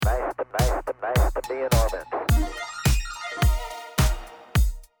be in orbit.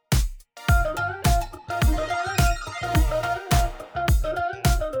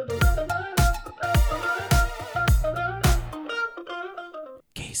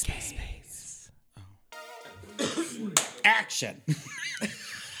 Gay space. Action.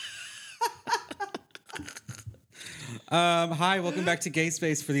 Hi, welcome back to Gay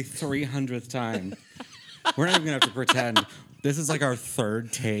Space for the 300th time. We're not even gonna have to pretend. This is like our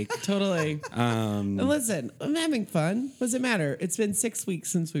third take. Totally. And listen, I'm having fun. What does it matter? It's been 6 weeks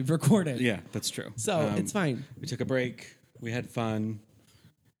since we've recorded. Yeah, that's true. So it's fine. We took a break. We had fun.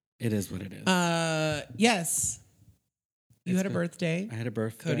 It is what it is. Yes. You had a good. birthday. I had a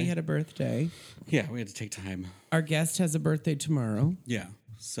birthday. Cody had a birthday. Yeah, we had to take time. Our guest has a birthday tomorrow. Yeah.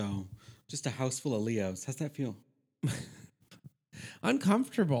 So just a house full of Leos. How's that feel?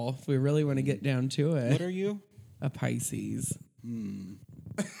 Uncomfortable if we really want to get down to it. What are you? A Pisces.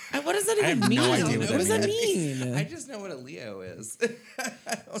 What does that I even have mean? no idea what what does that that mean? I just know what a Leo is. I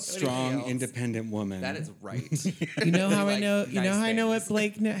don't know Strong, anything else. independent woman. That is right. You know how I Like know? You know nice how I know what things.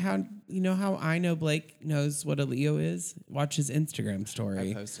 Blake? How you know how I know Blake knows what a Leo is? Watch his Instagram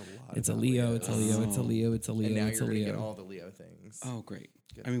story. I post a lot. It's a about Leo. Leos. It's a Leo. It's a Leo. It's a Leo. And now It's a you're gonna Leo. get all the Leo things. Oh, great.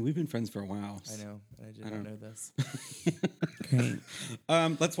 Good. I mean, we've been friends for a while. I know. I did I not don't- know this. Great.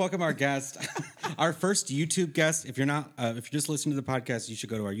 Let's welcome our guest, our first YouTube guest. If you're not, if you're just listening to the podcast, you should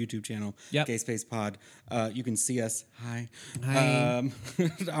go to our YouTube channel, Yep. Gay Space Pod. You can see us. Hi. Hi.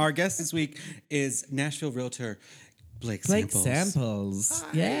 Our guest this week is Nashville realtor Blake Blake Samples.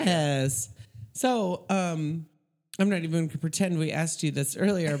 Samples. Yes. So, I'm not even going to pretend we asked you this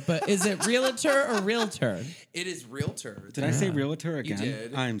earlier, but is it realtor or realtor? It is realtor. Did I say realtor again?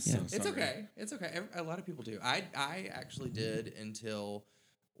 did. I'm so Yeah. sorry. It's okay. It's okay. A lot of people do. I actually did until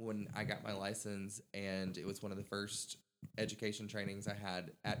when I got my license, and it was one of the first education trainings I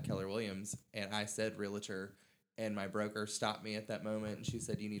had at Keller Williams, and I said realtor, and my broker stopped me at that moment, and she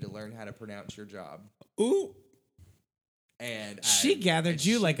said, "You need to learn how to pronounce your job." Ooh. And She gathered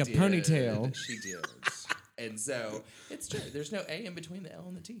you she like a did. ponytail. She did. And so it's true. There's no A in between the L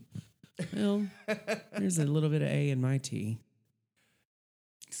and the T. Well, there's a little bit of A in my T.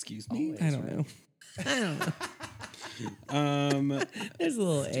 Excuse me. I don't know. I don't know. There's a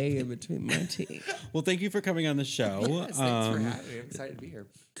little A in between my T. Well, thank you for coming on the show. Yes, thanks for having me. I'm excited to be here.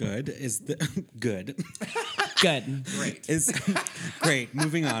 Good is the good. Good. Great. Is great.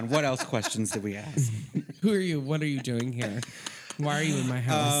 Moving on. What else questions did we ask? Who are you? What are you doing here? Why are you in my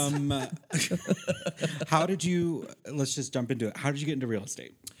house? How did you? Let's just jump into it. How did you get into real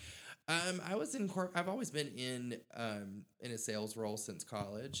estate? I was in I've always been in a sales role since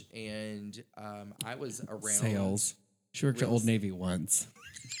college, and I was around Sales. She worked at Old Navy once.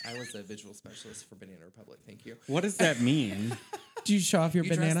 I was a visual specialist for Banana Republic. Thank you. What does that mean? Do you show off your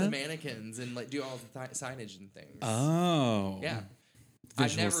You dress banana? the mannequins and like do all the signage and things. Oh, Yeah.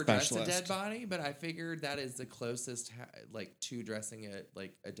 I've Visual never dressed a specialist. dead body, but I figured that is the closest to dressing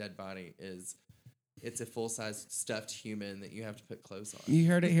a dead body is it's a full-size stuffed human that you have to put clothes on. You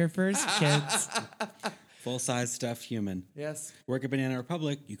heard it here first, kids. full size stuffed human. Yes, Work at Banana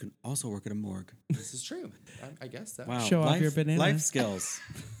Republic. You can also work at a morgue. this is true. I guess so. Wow. Show off life, your banana. Life skills.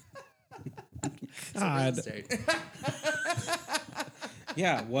 It's a real God. estate.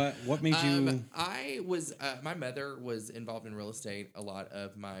 Yeah. What made you? I was my mother was involved in real estate a lot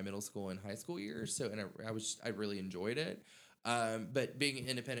of my middle school and high school years, so I really enjoyed it. But being an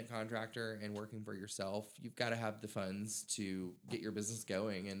independent contractor and working for yourself, you've got to have the funds to get your business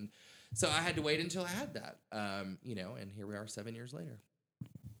going, and so I had to wait until I had that. And here we are 7 years later.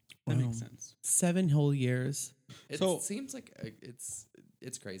 That Wow. makes sense. 7 whole years. It So- seems like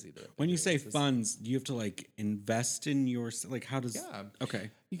it's crazy that When you say it's just- funds, do you have to like invest in your like? How does? Yeah.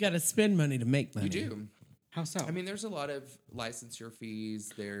 Okay. You got to spend money to make money. You do. How so? I mean, there's a lot of licensure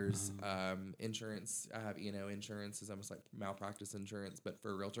fees. There's insurance. I have E&O insurance. It's almost like malpractice insurance, but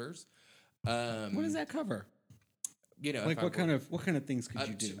for realtors. what does that cover? Like if I what kind of things could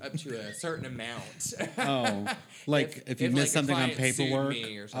you do? up to a certain amount. Oh, like if you miss like, a something on client sued paperwork.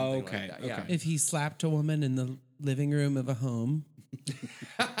 me or something like okay. that, yeah. Okay. If he slapped a woman in the living room of a home.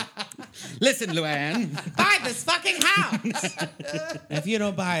 Listen, Luann. Buy this fucking house! If you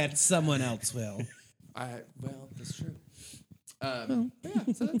don't buy it, someone else will. Well, that's true. Yeah,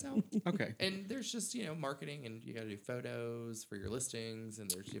 so that's how. Okay. And there's just marketing, and you got to do photos for your listings,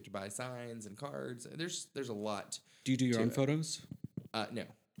 and you have to buy signs and cards. And there's a lot. Do you do your to own it. photos? No.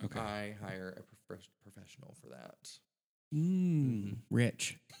 Okay. I hire a professional for that.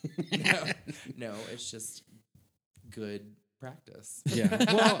 Rich. No, it's just good practice. Yeah.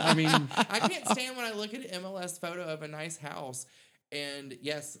 Well, I mean, I can't stand when I look at an MLS photo of a nice house, and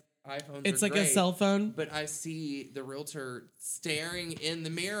yes, iPhones It's are like a great, cell phone. but I see the realtor staring in the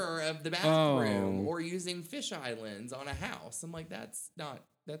mirror of the bathroom Oh. or using fisheye lens on a house. I'm like, that's not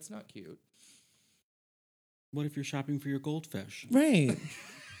cute. What if you're shopping for your goldfish? Right.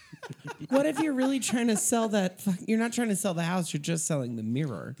 What if you're really trying to sell that? You're not trying to sell the house. You're just selling the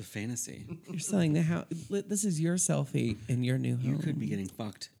mirror. The fantasy. You're selling the house. This is your selfie in your new home. You could be getting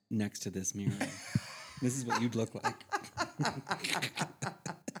fucked next to this mirror. This is what you'd look like.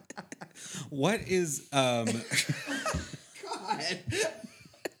 What is God.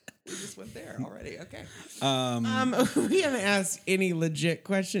 We just went there already. Okay. We haven't asked any legit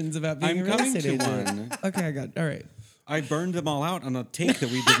questions about being I'm a real coming estate to agent. one. Okay, I got. All right. I burned them all out on a take that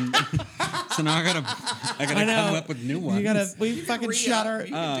we didn't. So now I gotta I know. come up with new ones. You gotta. We fucking shot our.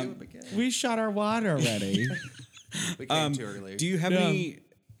 You can do them again. We shot our wad already. We came too early. Do you have Yeah. any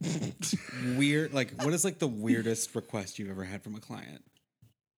weird, like, what is like the weirdest request you've ever had from a client?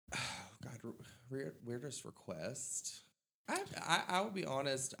 God, weirdest request. I will be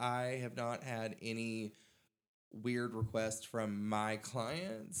honest. I have not had any weird requests from my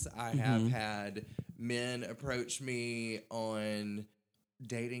clients. I have had men approach me on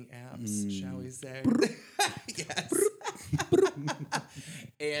dating apps, shall we say? Yes.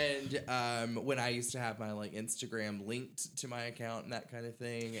 And when I used to have my like Instagram linked to my account and that kind of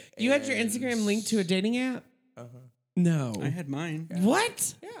thing. You had your and- Instagram linked to a dating app? Uh-huh. No. I had mine.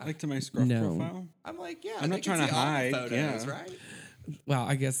 What? Yeah. Like to my scruff No. profile. I'm like, yeah. I'm not they can trying to see all the hide, photos, yeah. right? Well,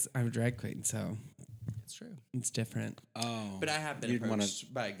 I guess I'm a drag queen, so It's true. it's different. Oh. But I have been You'd wanna-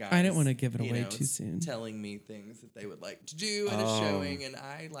 approached by guys. I didn't wanna give it you away know, too soon. Telling me things that they would like to do at a Oh. showing, and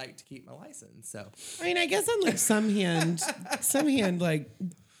I like to keep my license. So I mean, I guess on like some hand, like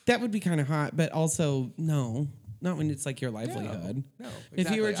that would be kind of hot, but also no, not when it's like your livelihood. no, If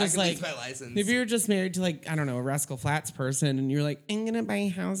you were exactly. I just could like, lose my license. if you were just married to like, I don't know, a Rascal Flats person, and you're like, I'm gonna buy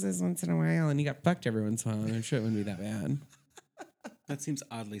houses once in a while, and you got fucked every once in a while, I'm sure it wouldn't be that bad. That seems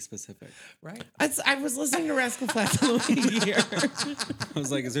oddly specific. right? I was listening to Rascal Flats all year, I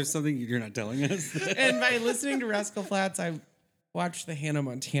was like, is there something you're not telling us? and by listening to Rascal Flats, I watched the Hannah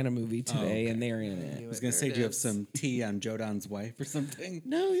Montana movie today, and they're in it. I was going to say, do you have some tea on Jodan's wife or something?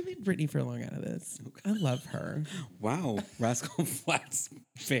 No, we leave Brittany Furlong out of this. I love her. Wow. Rascal Flats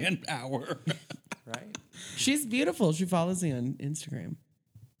fan power. Right? She's beautiful. She follows me on Instagram.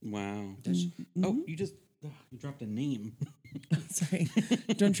 Wow. Oh, you just you dropped a name. Sorry.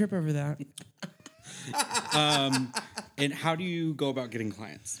 Don't trip over that. And how do you go about getting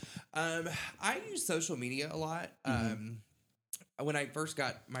clients? I use social media a lot. When I first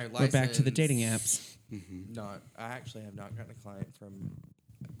got my license, We're back to the dating apps. I actually have not gotten a client from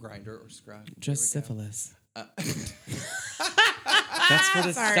Grindr or Scruff. Just There we go. syphilis. That's for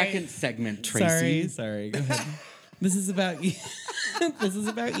the Sorry. second segment, Tracy. Sorry. Go ahead. This is about you. This is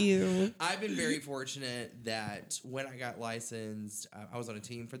about you. I've been very fortunate that when I got licensed, I was on a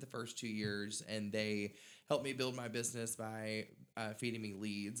team for the first 2 years, and they helped me build my business by feeding me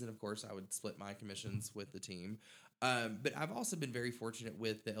leads. And of course, I would split my commissions with the team. But I've also been very fortunate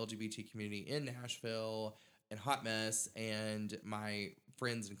with the LGBT community in Nashville and Hot Mess and my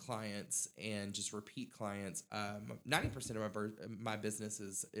friends and clients and just repeat clients. 90% of my business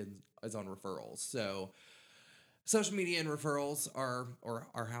is on referrals. So social media and referrals are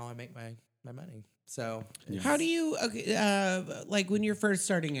how I make my money. So How do you like when you're first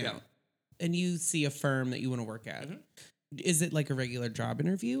starting out and you see a firm that you want to work at? Is it like a regular job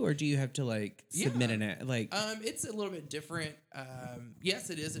interview, or do you have to like submit in it? Like, it's a little bit different. Yes,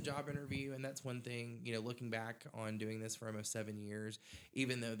 it is a job interview, and that's one thing. You know, looking back on doing this for almost 7 years,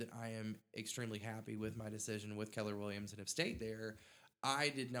 even though that I am extremely happy with my decision with Keller Williams and have stayed there, I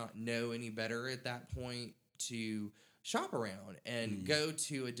did not know any better at that point to shop around and go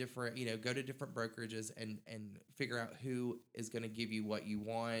to different brokerages and figure out who is going to give you what you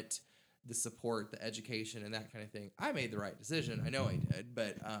want, the support, the education, and that kind of thing. I made the right decision. I know I did,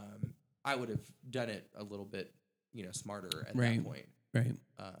 but I would have done it a little bit, smarter at that point. right.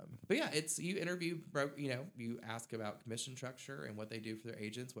 But yeah, it's you interview, you ask about commission structure and what they do for their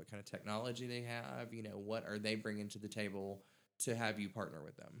agents, what kind of technology they have, what are they bringing to the table to have you partner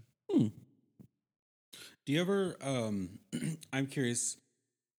with them. Do you ever, I'm curious,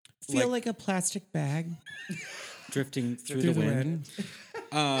 Feel like a plastic bag drifting through through the wind?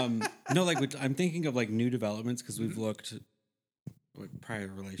 No, I'm thinking of like new developments because we've looked, prior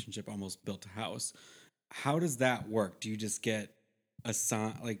relationship almost built a house. How does that work? Do you just get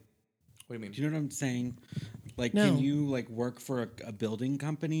assigned, like, What do you mean? do you know what I'm saying? Like, No. can you like work for a building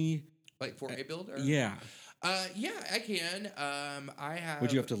company? Like for a builder? Yeah. Yeah, I can. I have.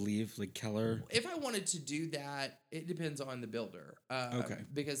 Would you have to leave like Keller? If I wanted to do that, it depends on the builder. Okay.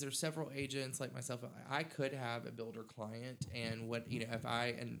 Because there's several agents like myself. I could have a builder client, and if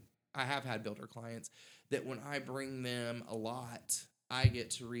I have had builder clients that when I bring them a lot, I get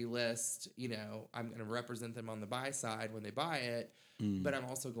to relist. I'm going to represent them on the buy side when they buy it, but I'm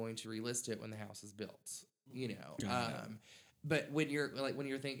also going to relist it when the house is built. But when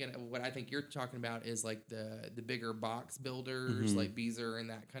you're thinking of what I think you're talking about is like the bigger box builders like Beazer and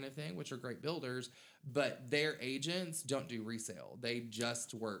that kind of thing, which are great builders, but their agents don't do resale. They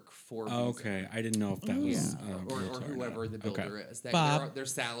just work for Beazer. Okay, I didn't know if that was or whoever the builder is. They're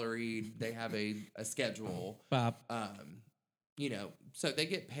salaried. They have a schedule. Bob. So they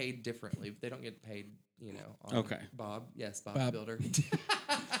get paid differently. They don't get paid. On Okay. Bob. Yes, Bob. The builder.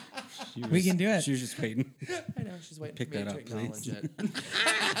 We can do it. She was just waiting. I know she's waiting Pick for me that to up, acknowledge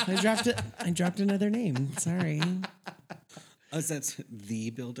please. it. I dropped another name. Sorry. Oh, so that's the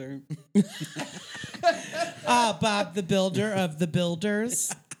builder. Bob, the builder of the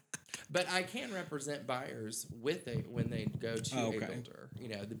builders. But I can represent buyers when they go to a builder.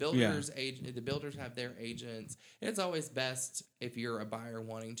 The builders have their agents. It's always best if you're a buyer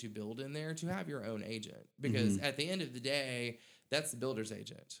wanting to build in there to have your own agent, because at the end of the day, that's the builder's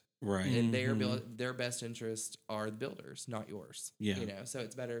agent. Right. And their best interests are the builders, not yours. Yeah. So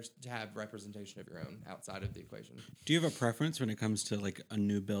it's better to have representation of your own outside of the equation. Do you have a preference when it comes to like a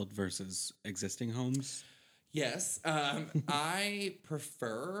new build versus existing homes? Yes, I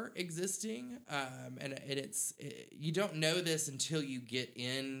prefer existing, and you don't know this until you get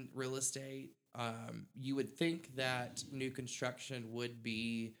in real estate. You would think that new construction would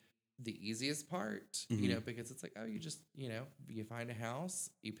be the easiest part, because it's like, oh, you just, you find a house,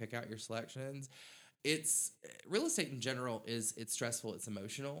 you pick out your selections. It's real estate in general it's stressful. It's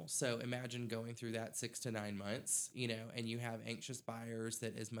emotional. So imagine going through that 6 to 9 months, and you have anxious buyers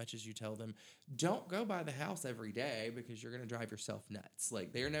that as much as you tell them, don't go buy the house every day because you're going to drive yourself nuts.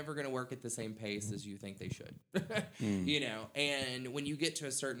 Like they're never going to work at the same pace as you think they should, and when you get to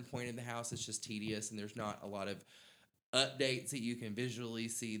a certain point in the house, it's just tedious and there's not a lot of updates that you can visually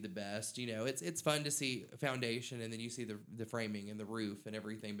see the best. It's fun to see a foundation and then you see the framing and the roof and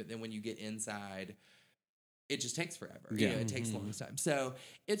everything. But then when you get inside, it just takes forever. It takes a long time. So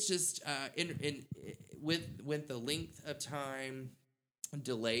it's just with the length of time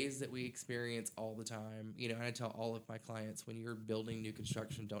delays that we experience all the time. And I tell all of my clients, when you're building new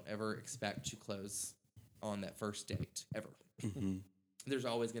construction, don't ever expect to close on that first date ever. There's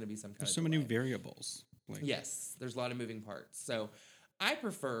always going to be some kind There's of so delay. many variables. Yes, there's a lot of moving parts. So I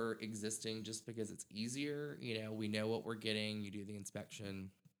prefer existing just because it's easier. We know what we're getting. You do the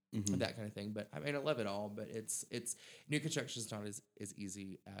inspection, that kind of thing. But I mean, I love it all. But it's new construction is not as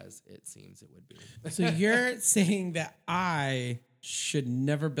easy as it seems it would be. So you're saying that I should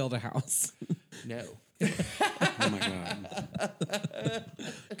never build a house? No. Oh my God.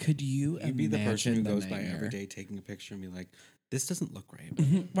 Could you You'd be the person who goes by nightmare? every day taking a picture and be like, this doesn't look right.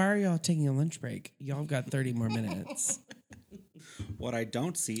 Why are y'all taking a lunch break? Y'all got 30 more minutes. What I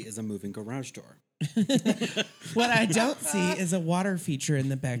don't see is a moving garage door. What I don't see is a water feature in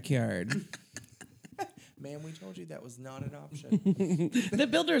the backyard. Ma'am, we told you that was not an option. The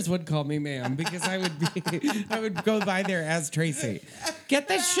builders would call me ma'am because I would go by there as Tracy. Get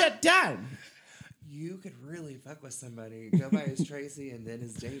this shit done. You could really fuck with somebody. Go by as Tracy and then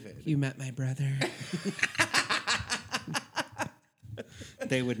as David. You met my brother.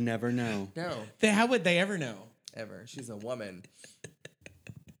 They would never know. No. How would they ever know? Ever. She's a woman.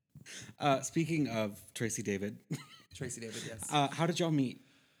 Speaking of Tracy David. Tracy David, yes. How did y'all meet?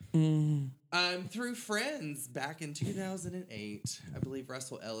 Through friends back in 2008. I believe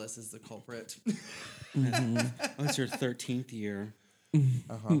Russell Ellis is the culprit. Oh, it's your 13th year.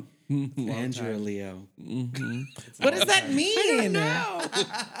 Uh-huh. And you're a Leo. What does that mean?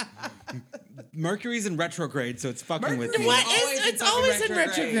 Mercury's in retrograde, so it's fucking with me. It's always in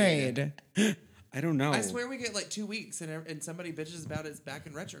retrograde. I don't know. I swear we get like 2 weeks and somebody bitches about it's back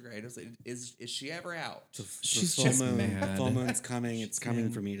in retrograde. I was like, is she ever out? She's full just moon. mad. Full moon's coming. It's coming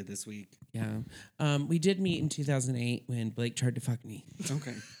for me to this week. Yeah. We did meet in 2008 when Blake tried to fuck me.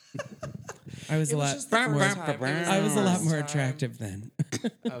 Okay. I was It a was lot just the more. first time. It was I the was a lot first more time. attractive then.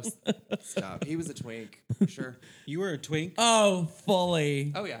 Oh, stop. He was a twink, for sure. You were a twink? Oh,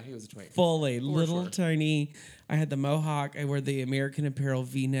 fully. Oh, yeah, he was a twink. Fully. Little sure. tiny. I had the mohawk. I wore the American Apparel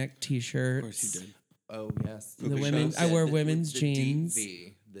V-neck t-shirts. Of course you did. Oh, yes. The women. I wore women's the jeans.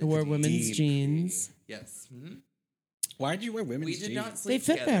 Deep V. I wore deep women's V. jeans. Yes. Mm-hmm. Why did you wear women's We jeans? did not sleep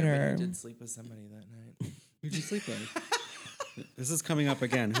fit together, better. but he did sleep with somebody that night. Who'd you sleep with? This is coming up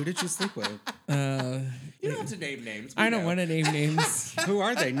again. Who did you sleep with? You don't have to name names. I don't want to name names. Who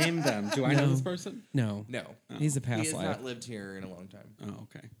are they? Name them. Do I know No. this person? No. No. He's a He past has life. not lived here in a long time. Oh,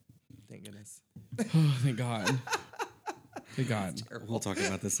 okay. Thank goodness. Oh, thank God. Thank God. We'll talk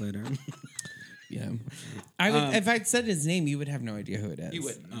about this later. Yeah. I would, if I'd said his name, you would have no idea who it is. You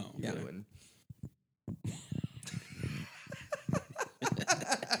wouldn't. Oh, You yeah. really wouldn't.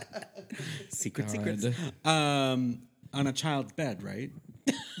 Secrets. God. On a child's bed, right?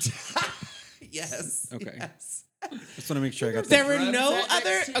 Yes. Okay. Yes. Just want to make sure I got There the. were Drum no set other.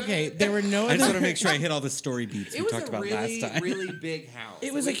 next to Okay, it. there were no I just want to other. make sure I hit all the story beats we It was talked a about really, last time. really big house.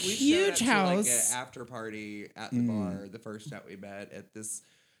 It was a We showed huge up to, house. like an after party at the bar the first night we met at this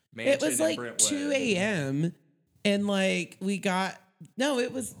mansion. It was in like Brentwood. 2 a.m. and like we got. No,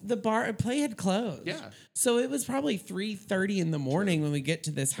 it was the bar. Play had closed. Yeah. So it was probably 3:30 in the morning when we get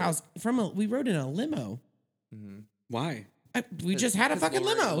to this house. We rode in a limo. Why? We just had a fucking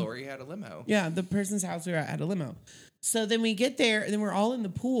limo. Lori had a limo. Yeah, the person's house we were at had a limo. So then we get there, and then we're all in the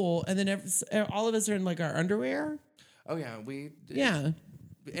pool, and then all of us are in like our underwear. Oh yeah, Yeah.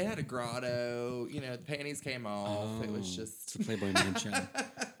 It had a grotto. You know, the panties came off. It was just. It's a Playboy Mansion.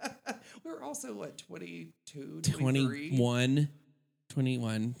 We were also what 22, 23?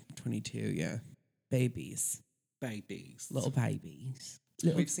 21, 22, yeah. Babies. Babies. Little babies.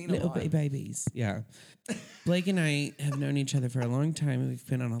 We've seen a little lot. babies. Yeah. Blake and I have known each other for a long time, and we've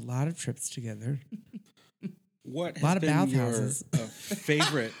been on a lot of trips together. What has Lot of been your bathhouses.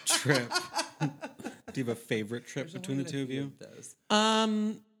 favorite trip? Do you have a favorite trip There's between the only two a of few you?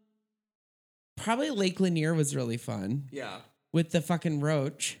 those. Probably Lake Lanier was really fun Yeah. with the fucking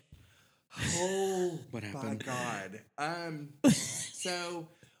roach. Oh What my happened? God. So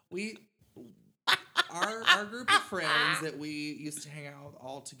we our group of friends that we used to hang out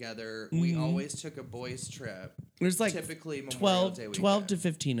all together, we always took a boys trip. There's like Typically Memorial 12 Day to weekend.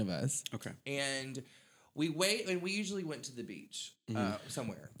 15 of us. Okay. And we usually went to the beach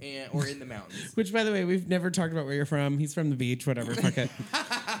somewhere or in the mountains. Which, by the way, we've never talked about where you're from. He's from the beach, whatever. Fuck it.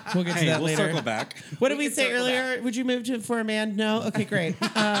 We'll get to Hey, that we'll later. circle back. What did We we can say circle earlier? Would you move for a man? No? Okay, great.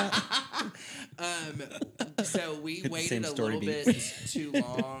 So we Hit the same waited a story little beat. bit too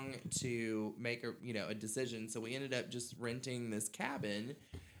long to make a decision. So we ended up just renting this cabin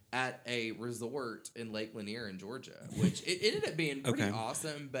at a resort in Lake Lanier in Georgia, which it ended up being pretty Okay.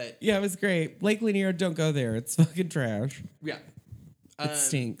 awesome. But Yeah, it was great. Lake Lanier, don't go there. It's fucking trash. yeah, It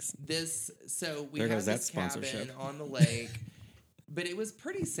stinks. So we There had goes that this cabin sponsorship. on the lake, but it was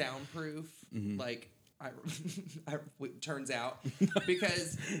pretty soundproof. Mm-hmm. Like. Turns out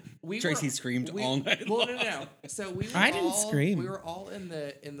because Tracy screamed all night Well, no. So we were I didn't all, scream. We were all in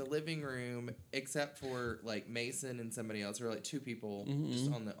the living room except for like Mason and somebody else. We were like two people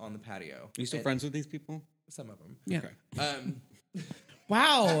just on the patio. Are you still And friends with these people? Some of them. Yeah. Okay.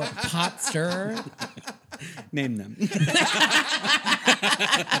 Wow, pot stirrer. Name them.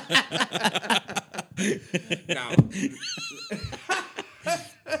 No.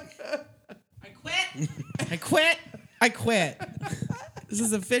 I quit. This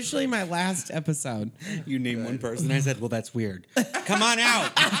is officially my last episode. You name one person. I said, well, that's weird. Come on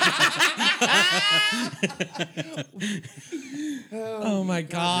out. Oh my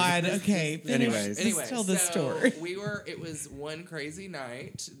God. Okay. Anyways. Let's tell the story. It was one crazy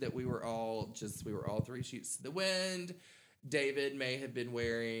night that we were all three sheets to the wind. David may have been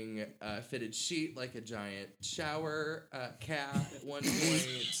wearing a fitted sheet like a giant shower cap at one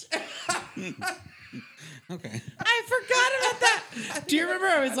point. Okay. I forgot about that. Do you remember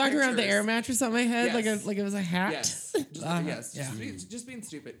I was walking around with the pictures. air mattress on my head Yes. like it was a hat? Yes. Just being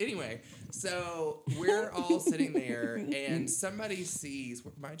stupid. Anyway, so we're all sitting there and somebody sees,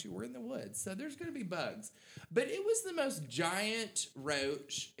 mind you, we're in the woods, so there's going to be bugs. But it was the most giant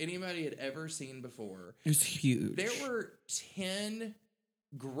roach anybody had ever seen before. It was huge. There were 10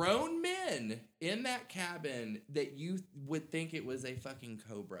 grown men in that cabin that you would think it was a fucking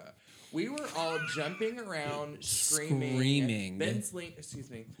cobra. We were all jumping around, screaming.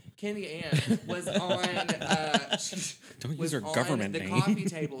 Kenny Ann was on. Don't was use her on government the name. coffee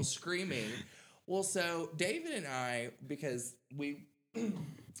table screaming. Well, so David and I, because we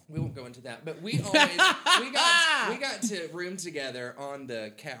won't go into that, but we got to room together on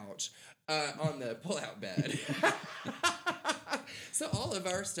the couch, on the pull-out bed. So all of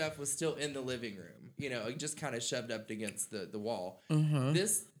our stuff was still in the living room, just kind of shoved up against the wall.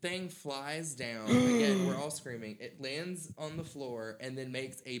 This thing flies down. Again, we're all screaming. It lands on the floor and then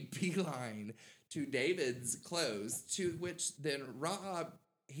makes a beeline to David's clothes, to which then Rob,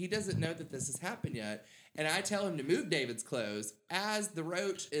 he doesn't know that this has happened yet, And I tell him to move David's clothes as the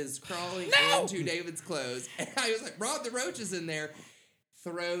roach is crawling into David's clothes. And I was like, Rob, the roach is in there.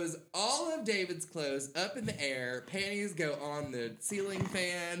 Throws all of David's clothes up in the air. Panties go on the ceiling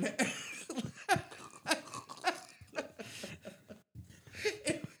fan.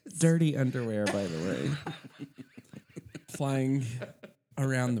 Dirty underwear, by the way. Flying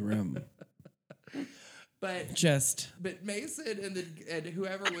around the room. But Mason and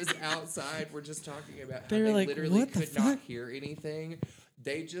whoever was outside were just talking about how they like, literally what the could not fuck? hear anything.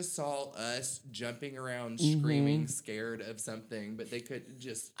 They just saw us jumping around, screaming, scared of something, but they could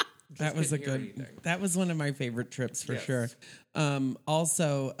just that was a couldn't hear good. anything. That was one of my favorite trips for Yes. sure.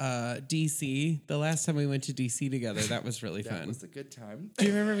 Also, DC. The last time we went to DC together, that was really That fun. was a good time. Do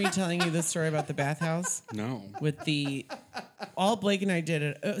you remember me telling you the story about the bathhouse? No. With the all Blake and I did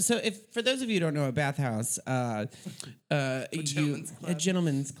it. So if for those of you who don't know a bathhouse, a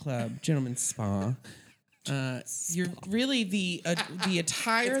gentleman's club, gentleman's spa. You're really the attire It's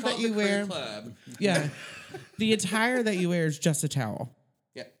that called you the Crew wear. Club. Yeah, the attire that you wear is just a towel.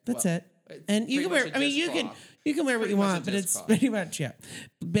 Yeah, That's well, it. it's And you can pretty wear. much I a mean, dishcloth. you can wear what Pretty you much a want, but it's dishcloth. pretty much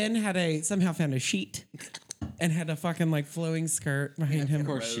Ben had somehow found a sheet, and had a fucking like flowing skirt behind him. Of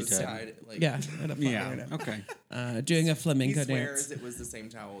course she Rose did. side, like, Yeah, had a fucking Yeah. Okay. doing a He flamenco swears dance. it was the same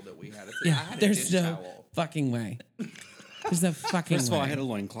towel that we had. I Yeah, had a there's dish no towel. fucking way. There's no fucking First of all, way. I had a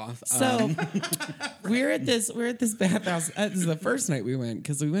loincloth. So we're at this bathhouse. This is the first night we went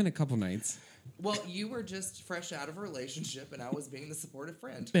because we went a couple nights. Well, you were just fresh out of a relationship, and I was being the supportive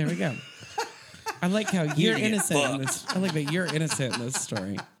friend. There we go. I like how you're to get innocent in this. I like that you're innocent in this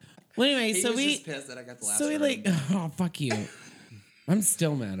story. Well, anyway, He so was we just pissed that I got the last so we room. like oh fuck you. I'm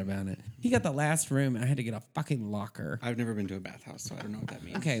still mad about it. He got the last room, and I had to get a fucking locker. I've never been to a bathhouse, so I don't know what that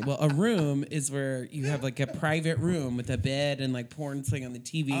means. Okay, well, a room is where you have like a private room with a bed and like porn thing on the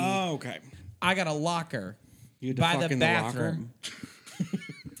TV. Oh, okay. I got a locker You had to by fuck the in the locker? bathroom.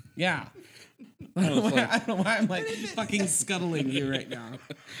 Yeah. I don't know why I'm like fucking scuttling you right now.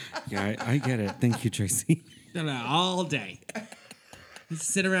 Yeah, I get it. Thank you, Tracy. No, all day. We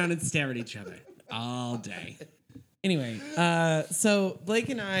sit around and stare at each other all day. Anyway, so Blake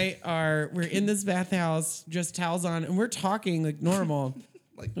and I we're in this bathhouse, just towels on, and we're talking like normal.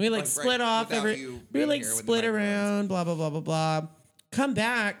 We like split right off without every. you We being like here with the split microphones. around, blah blah blah blah blah. Come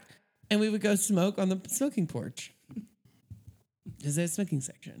back, and we would go smoke on the smoking porch. Because there's a smoking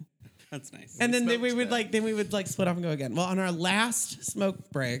section. That's nice. And then we smoked would then. like split off and go again. Well, on our last smoke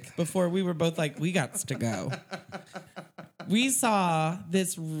break, before we were both like, we got to go. We saw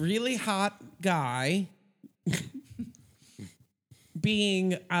this really hot guy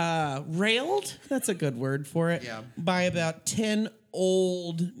being railed. That's a good word for it. Yeah. By about 10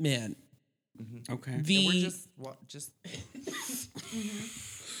 old men. Okay. And The we're just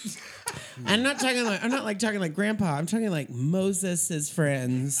I'm not talking like grandpa. I'm talking like Moses'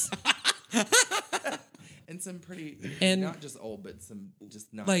 friends. and some pretty And- not just old, but some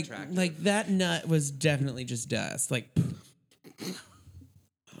just not like attractive. like that nut was definitely just dust. Like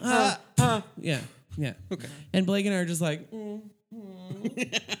yeah. Okay. And Blake and I are just like,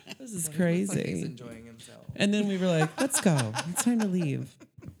 this is Looks like he's crazy. enjoying himself. And then we were like, let's go. It's time to leave.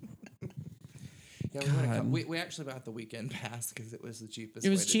 Yeah, we actually bought the weekend pass because it was the cheapest. It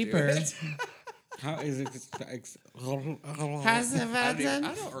way was to cheaper. Do it. How is it? Has it I don't Is it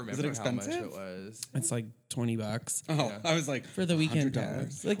remember how much expensive? it was. It's like $20 Oh, Yeah. I was like, for the weekend $100.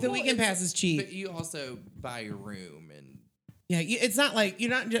 pass. Like the Well, weekend it's- pass is cheap. But you also buy your room and Yeah, it's not like you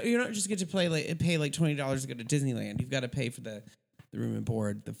don't just get to pay like $20 to go to Disneyland. You've got to pay for the room and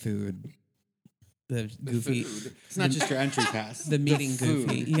board, the food, the goofy, food. It's not just your entry pass. the meeting food.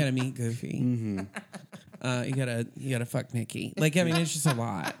 Goofy. You gotta meet Goofy. Mm-hmm. You gotta fuck Mickey. Like I mean, it's just a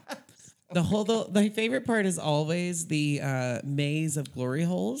lot. My favorite part is always the maze of glory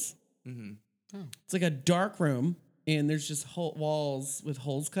holes. Mhm. It's like a dark room, and there's just walls with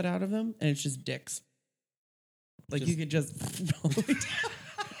holes cut out of them, and it's just dicks. Like you could just.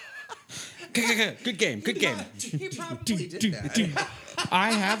 Good game. Good game. He probably did that.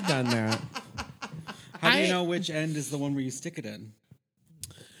 I have done that. How do you I- know which end is the one where you stick it in?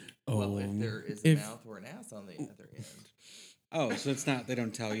 Well, if there is a if- mouth or an ass on the other end. Oh, so it's not. They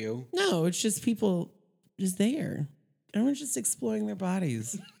don't tell you. No, it's just people just there. Everyone's just exploring their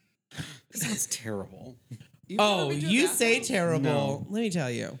bodies. Sounds terrible. You've never Oh, been to a you bath say house? terrible. No. Let me tell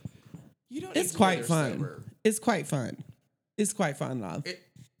you. You don't It's need to go quite there fun. sober. It's quite fun. It's quite fun, love.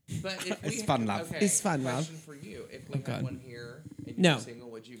 But if we It's fun, love. Okay, It's fun, love. question for you: if we Okay. had one here and you No. were single,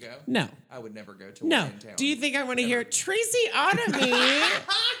 would you go? No. I would never go to No. one in town. Do you think I want to hear Tracy Automie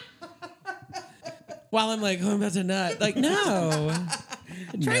while I'm like, oh, I'm about to nut? Like, no.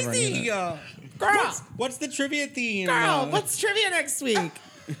 Never Tracy, gonna. Girl, What's the trivia theme? what's trivia next week?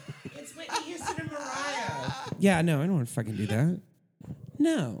 It's Whitney Houston and Mariah. Yeah, no, I don't want to fucking do that.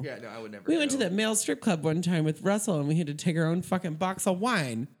 No. Yeah, no, I would never. We went to go. the male strip club one time with Russell, and we had to take our own fucking box of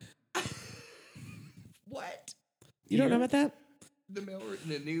wine. What? You don't know about that? The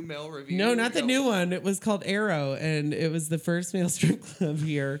new male review? No, not the new one. It was called Arrow, and it was the first male strip club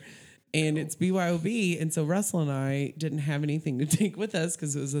here. And it's BYOB, and so Russell and I didn't have anything to take with us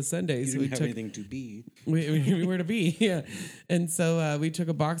because it was a Sunday. You so didn't we have took anything to be. we were to be, yeah. And so we took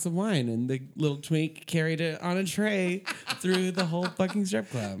a box of wine, and the little twink carried it on a tray through the whole fucking strip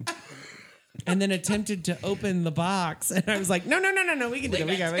club. And then attempted to open the box, and I was like, "No, we can do that.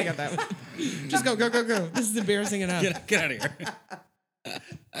 We got that. Just go. This is embarrassing enough." Get out of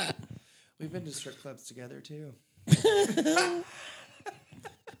here. We've been to strip clubs together too.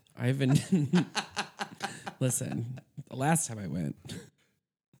 I've been. Listen, the last time I went,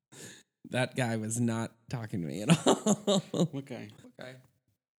 that guy was not talking to me at all. What guy? Okay.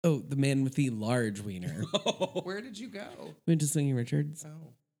 Oh, the man with the large wiener. Where did you go? Went to Swinging Richards.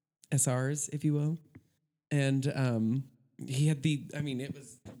 Oh. SRs, if you will. And he had the, I mean, it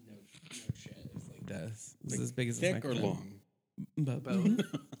was no shit. It was like this. It was as big as this Thick or microphone. long?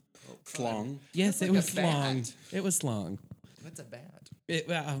 Both. Long. Yes, That's it like was a long. bat. It was long. That's a bat.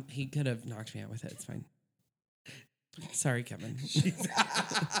 Well, he could have knocked me out with it. It's fine. Sorry, Kevin.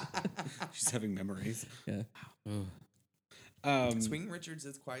 She's having memories. Yeah. Swing Richards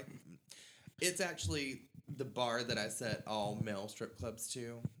is quite. It's actually the bar that I set all male strip clubs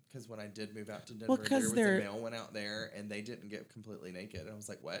to. Because when I did move out to Denver, there 'cause was a they're- male one out there, and they didn't get completely naked. And I was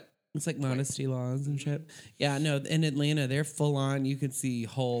like, "What?" It's like modesty laws and shit. Yeah, no, in Atlanta, they're full on. You can see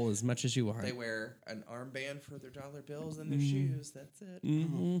whole as much as you want. They wear an armband for their dollar bills and their shoes. That's it.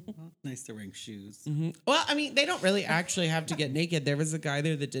 Mhm. Oh, nice they're wearing shoes. Mhm. Well, I mean, they don't really actually have to get naked. There was a guy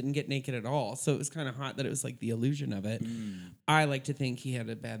there that didn't get naked at all. So it was kind of hot that it was like the illusion of it. I like to think he had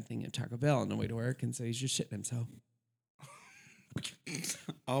a bad thing at Taco Bell on the way to work. And so he's just shitting himself.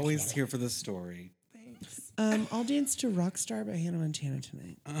 Always here for the story. Thanks. I'll dance to Rockstar by Hannah Montana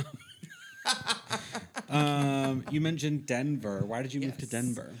tonight. You mentioned Denver. Why did you move to Yes.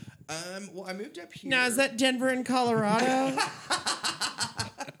 Denver? Well, I moved up here. Now, is that Denver in Colorado?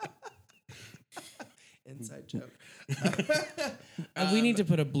 inside joke? We need to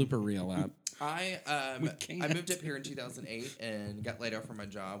put a blooper reel up. I can't. moved up here in 2008 and got laid off from my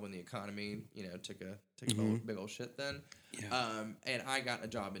job when the economy, took a big old shit then. Yeah. And I got a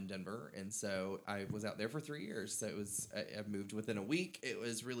job in Denver, and so I was out there for 3 years. So I moved within a week. It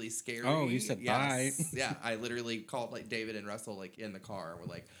was really scary. Oh, you said bye. Yeah, I literally called like David and Russell like in the car. We're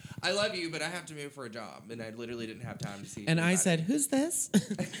like, "I love you, but I have to move for a job," and I literally didn't have time to see. And I anybody. said, "Who's this?"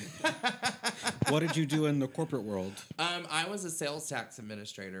 What did you do in the corporate world? I was a sales tax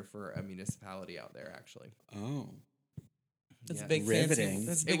administrator for a municipality out there, actually. Oh. That's Yeah. a big Riveting. fancy.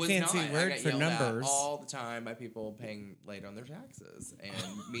 That's a It big was fancy not. I word got for yelled at numbers. all the time by people paying late on their taxes, and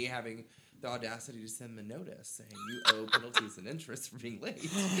me having the audacity to send them a notice saying you owe penalties and interest for being late.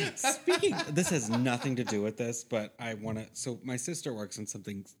 Speaking, this has nothing to do with this, but I want to. So my sister works on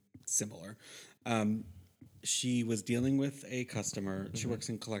something similar. She was dealing with a customer. She works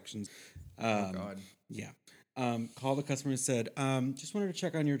in collections. Oh God. Yeah. Called the customer and said, just wanted to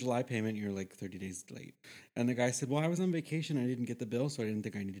check on your July payment. You're like 30 days late. And the guy said, well, I was on vacation. I didn't get the bill, so I didn't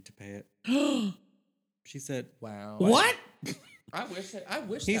think I needed to pay it. She said, Wow. What? I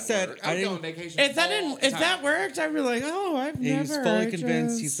wish. He that said, worked. I I would go didn't- on vacation. If that all didn't, the if that time. worked, I'd be like, "Oh, I've he never." was fully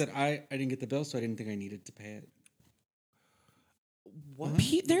convinced. He just- said, I didn't get the bill, so I didn't think I needed to pay it. What?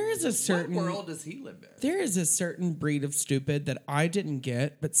 There is a certain What world does he live in? There is a certain breed of stupid that I didn't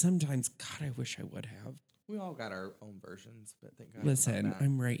get, but sometimes, God, I wish I would have. We all got our own versions, but thank God. Listen, I'm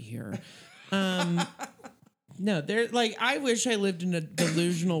I'm right here. No, they're like, I wish I lived in a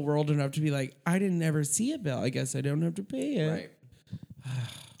delusional world enough to be like, I didn't ever see a bill. I guess I don't have to pay it. right.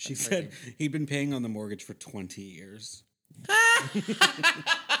 She said he'd been paying on the mortgage for 20 years.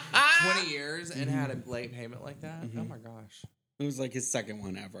 20 years and had a late payment like that. Oh my gosh. It was like his second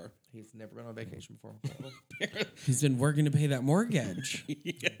one ever. He's never been on vacation before. He's been working to pay that mortgage.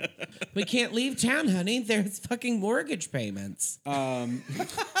 Yeah. We can't leave town, honey. There's fucking mortgage payments.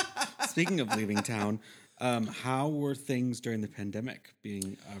 Speaking of leaving town, how were things during the pandemic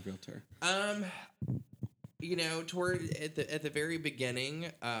being a realtor? Toward at the very beginning,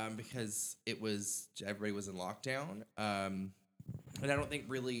 because everybody was in lockdown. And I don't think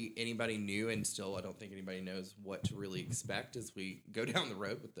really anybody knew, and still I don't think anybody knows what to really expect as we go down the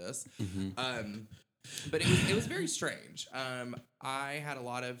road with this. But it was very strange. I had a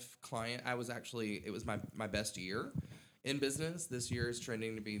lot of it was my best year. in business. This year is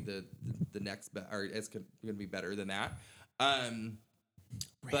trending to be the next, or it's going to be better than that.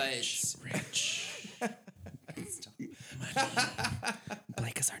 Rich.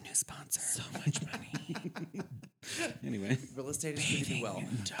 Blake is our new sponsor. So much money. Anyway, real estate is going to do well.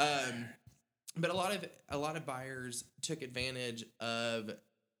 But a lot of buyers took advantage of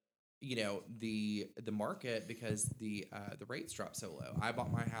the market because the rates dropped so low. I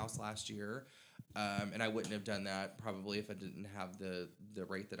bought my house last year, and I wouldn't have done that probably if I didn't have the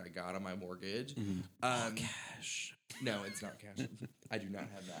rate that I got on my mortgage. Cash. No, it's not cash. I do not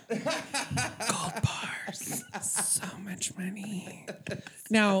have that. Gold bars. So much money.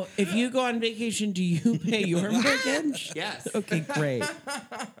 Now, if you go on vacation, do you pay your mortgage? Yes. Okay, great.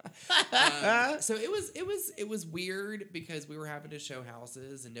 So it was weird because we were having to show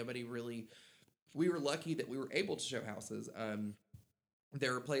houses and nobody really. We were lucky that we were able to show houses.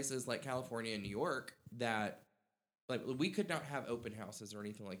 There are places like California and New York that. Like we could not have open houses or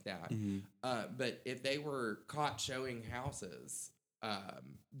anything like that. But if they were caught showing houses,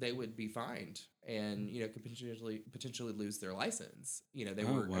 they would be fined and could potentially lose their license. They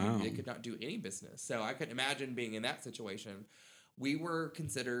were they could not do any business. So I couldn't imagine being in that situation. We were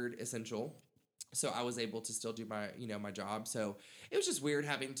considered essential, so I was able to still do my my job. So it was just weird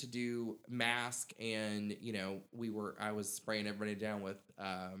having to do mask and I was spraying everybody down with.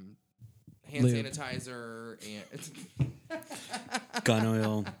 Hand sanitizer and gun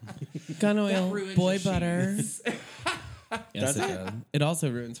oil. Boy butter. Does Yes, it does. It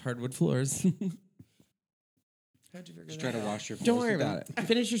also ruins hardwood floors. How'd you figure Just that try to out? wash your floors. Don't worry with about that. it.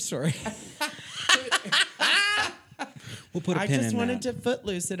 Finish your story. We'll put a I pin just in wanted that. to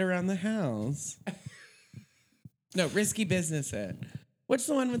footloose it around the house. No, Risky Business it. What's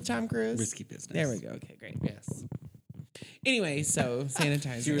the one with Tom Cruise? Risky Business. There we go. Okay, great. Yes. Anyway, so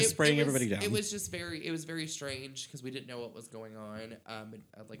sanitizer. You were spraying everybody down. It was just very strange because we didn't know what was going on. And,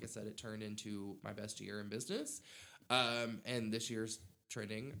 like I said, it turned into my best year in business. And this year's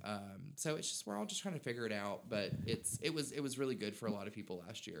trending. So it's just we're all just trying to figure it out. But it was really good for a lot of people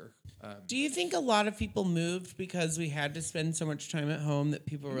last year. Do you think a lot of people moved because we had to spend so much time at home that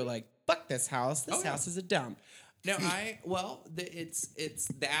people were like, "Fuck this house. This house is a dump." No,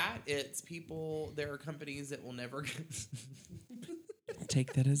 it's people. There are companies that will never.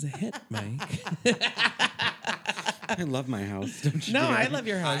 Take that as a hit, Mike. I love my house. Don't you? No, I love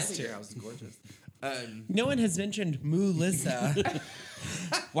your I house think too. your house is gorgeous. No one has mentioned Melissa.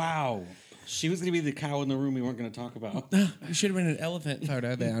 Wow. She was going to be the cow in the room we weren't going to talk about. You should have been an elephant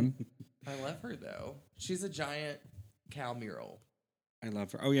photo then. I love her though. She's a giant cow mural. I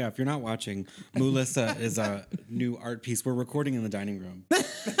love her. Oh, yeah. If you're not watching, Melissa is a new art piece. We're recording in the dining room.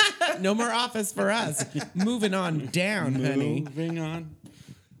 No more office for us. Moving on down, honey. Moving on.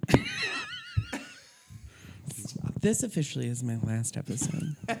 This officially is my last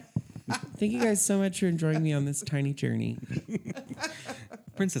episode. Thank you guys so much for enjoying me on this tiny journey.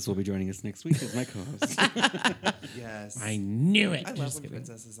 Princess will be joining us next week as my co-host. Yes. I knew it. I love Just when kidding.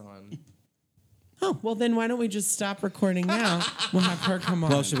 Princess is on. Oh, well then why don't we just stop recording now? We'll have her come on.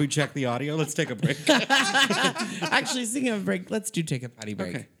 Well, should we check the audio? Let's take a break. Actually, speaking of break, let's do take a potty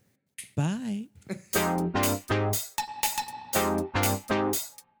break. Okay. Bye.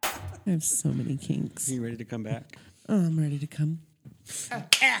 I have so many kinks. Are you ready to come back? Oh, I'm ready to come.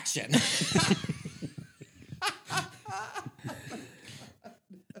 Action.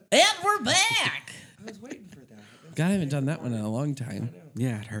 And we're back. I was waiting for that. God, I haven't done that one in a long time.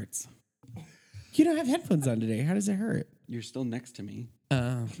 Yeah, it hurts. You don't have headphones on today. How does it hurt? You're still next to me.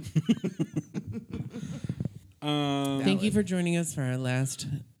 Thank you for joining us for our last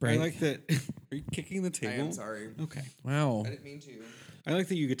break. I like that. Are you kicking the I table? am sorry. Okay. Wow. I didn't mean to. I like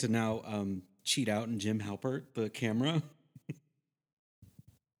that you get to now cheat out and Jim Halpert the camera.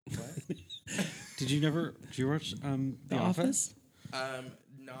 What? Did you watch The Office?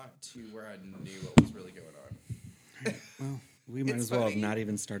 Not to where I knew what was really going on. Well, we might It's as well have funny. not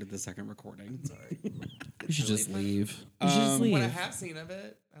even started the second recording. Sorry. You should really just funny. leave. You should just leave. What I have seen of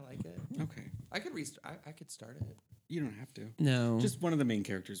it, I like it. Okay. I could I could start it. You don't have to. No. Just one of the main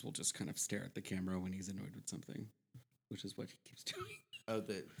characters will just kind of stare at the camera when he's annoyed with something, which is what he keeps doing. Oh,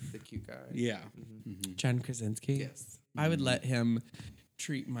 the cute guy. Yeah. John Krasinski. Yes. I would let him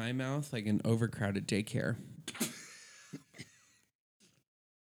treat my mouth like an overcrowded daycare.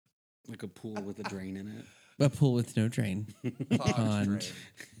 Like a pool with a drain in it. A pool with no drain. Clogged Pond. drain.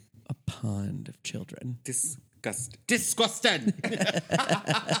 A pond of children. Disgusted.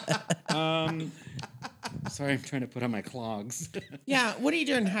 Sorry, I'm trying to put on my clogs. Yeah, what are you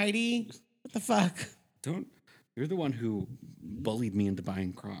doing, Heidi? What the fuck? Don't You're the one who bullied me into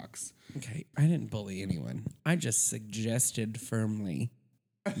buying Crocs. Okay, I didn't bully anyone. I just suggested firmly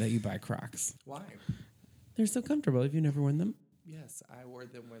that you buy Crocs. Why? They're so comfortable. Have you never worn them? Yes, I wore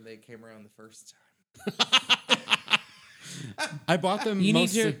them when they came around the first time. I bought them You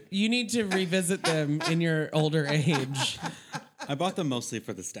mostly. need to revisit them in your older age. I bought them mostly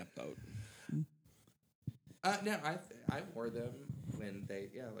for the step boat. No, I wore them when they,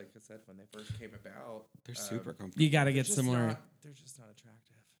 like I said, when they first came about. They're super comfortable. You got to get Just some more. they're just not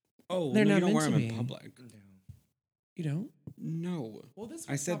attractive. Oh, They're no, not you don't wear meant them to in be. public. No. You don't? No. Well, this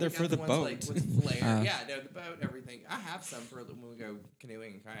I one's said they're probably for got the ones, like, boat. with flare. Yeah, no, the boat, everything. I have some for when we go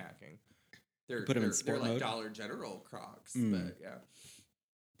canoeing and kayaking. Put 'em in They're sport like mode? Dollar General Crocs, Mm. but yeah.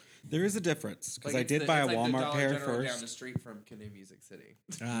 There is a difference because Like, I it's did buy a it's like the Walmart Dollar pair General down the first. street from Canoe Music City.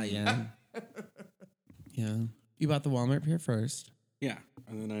 Ah, yeah. Yeah. You bought the Walmart pair first Yeah,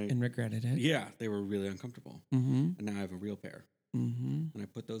 and then and regretted it. yeah, they were really uncomfortable, Mm-hmm. and now I have a real pair. Mm-hmm. And I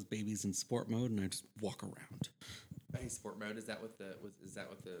put those babies in sport mode, and I just walk around. Hey, sport mode, is that what the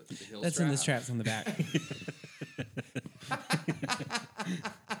heel That's strap? in the straps on the back.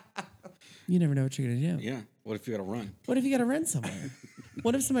 You never know what you're going to do. Yeah. What if you got to run? What if you got to run somewhere?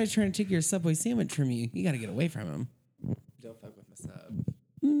 What if somebody's trying to take your Subway sandwich from you? You got to get away from them. Don't fuck with my sub.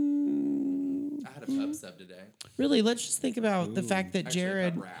 Mm, I had a pub sub today. really, let's just think about the fact that Actually, a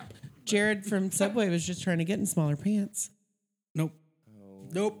Jared pub wrap. Jared from Subway was just trying to get in smaller pants. Nope. Oh,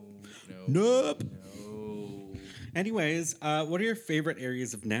 Nope. No. Nope. No. Anyways, what are your favorite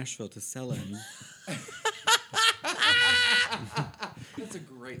areas of Nashville to sell in? That's a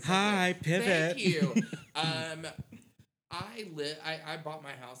great. Hi, segue. pivot. Thank you. I bought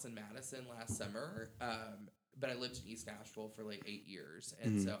my house in Madison last summer. But I lived in East Nashville for like 8 years,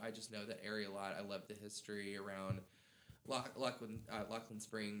 and so I just know that area a lot. I love the history around Lockland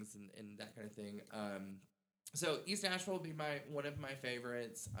Springs and that kind of thing. So East Nashville would be one of my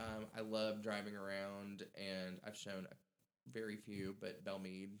favorites. I love driving around, and I've shown very few, but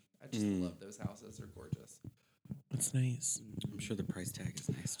Belmead. I just love those houses. They're gorgeous. That's nice. I'm sure the price tag is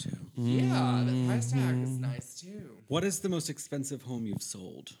nice too. Yeah, the price tag is nice too. What is the most expensive home you've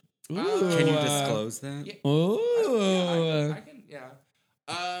sold? Ooh, Can you disclose that? Yeah. Oh, I can. Yeah.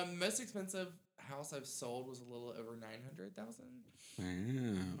 Most expensive house I've sold was a little over $900,000. Wow.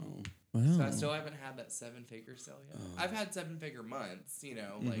 wow. So I still haven't had that 7-figure sale yet. I've had 7-figure months,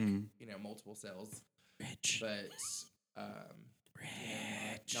 multiple sales, Rich. but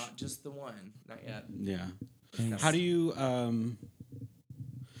Rich. not just the one, not yet. Yeah. Thanks. How do you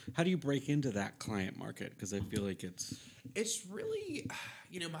break into that client market? Because I feel like It's really,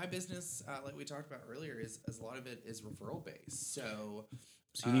 my business, like we talked about earlier, is a lot of it is referral based. So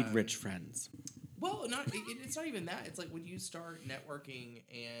you need rich friends. Well, it's not even that. It's like when you start networking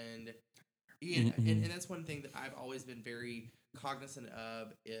and that's one thing that I've always been very cognizant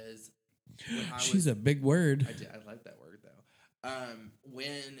of is when She's a big word. I like that word though.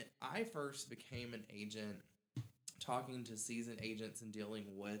 When I first became an agent, talking to seasoned agents and dealing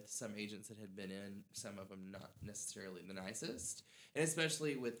with some agents that had been in, some of them not necessarily the nicest, and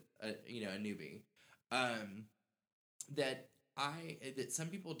especially with a newbie, that some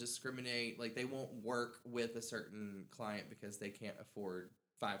people discriminate, like they won't work with a certain client because they can't afford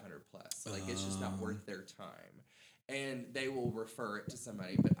 500 plus. Like it's just not worth their time. And they will refer it to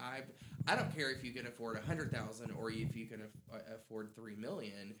somebody. But I don't care if you can afford 100,000 or if you can afford 3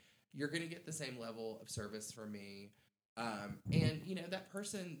 million. You're going to get the same level of service from me. And that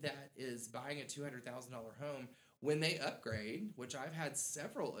person that is buying a $200,000 home, when they upgrade, which I've had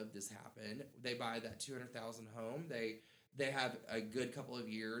several of this happen, they buy that $200,000 home. They have a good couple of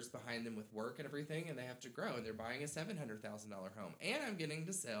years behind them with work and everything, and they have to grow. And they're buying a $700,000 home, and I'm getting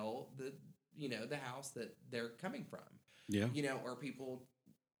to sell the house that they're coming from. Yeah. Or people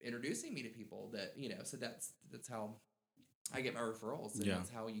introducing me to people that So that's how I get my referrals, and that's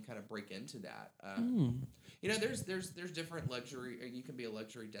how you kind of break into that. There's different luxury. You can be a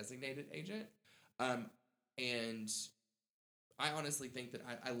luxury designated agent, and I honestly think that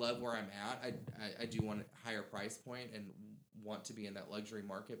I love where I'm at. I do want a higher price point and want to be in that luxury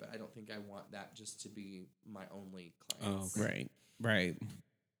market, but I don't think I want that just to be my only clients. Oh, Right.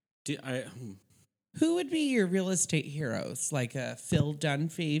 I Who would be your real estate heroes? Like Phil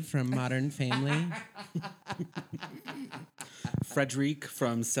Dunphy from Modern Family? Frederique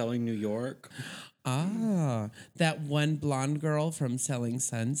from Selling New York. Ah, that one blonde girl from Selling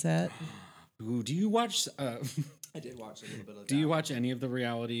Sunset. Ooh, do you watch? I did watch a little bit of that. Do you watch any of the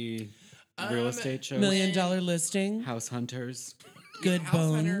reality real estate shows? $1 Million Listing. House Hunters. Good House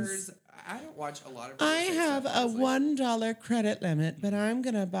Bones. Hunters, I don't watch a lot of. I real estate have stuff, a honestly. $1 credit limit, but I'm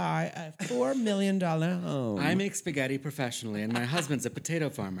gonna buy a $4 million home. I make spaghetti professionally, and my husband's a potato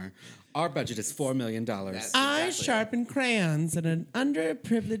farmer. Our budget is $4 million. That's- I exactly. sharpen crayons at an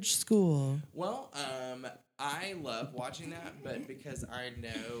underprivileged school. Well, I love watching that, but because I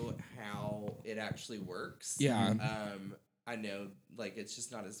know how it actually works. Yeah. I know like it's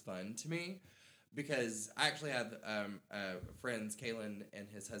just not as fun to me. Because I actually have friends, Kaylin and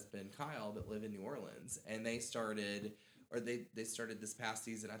his husband Kyle, that live in New Orleans, and they started this past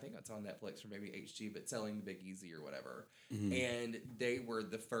season. I think it's on Netflix or maybe HG, but Selling the Big Easy or whatever. Mm-hmm. And they were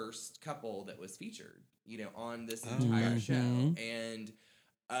the first couple that was featured, on this entire show. And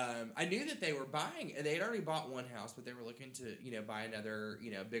I knew that they were buying, and they had already bought one house, but they were looking to buy another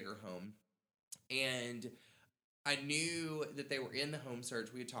bigger home, and I knew that they were in the home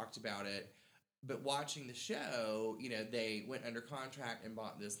search. We had talked about it. But watching the show, they went under contract and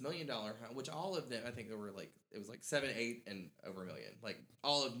bought this $1 million home, which all of them, I think it was like 7, 8, and over $1 million. Like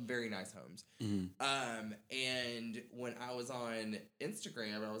all of them very nice homes. Mm-hmm. And when I was on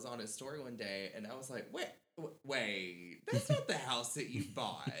Instagram, I was on his story one day, and I was like, wait, that's not the house that you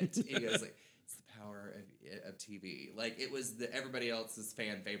bought. And he goes like, it's the power of TV. Like it was everybody else's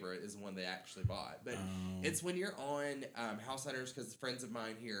fan favorite is the one they actually bought. But it's when you're on House Hunters, because friends of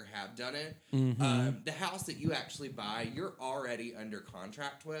mine here have done it. The house that you actually buy, you're already under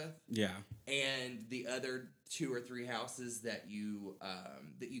contract with. Yeah. And the other 2 or 3 houses that you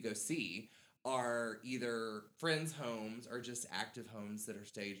go see are either friends' homes or just active homes that are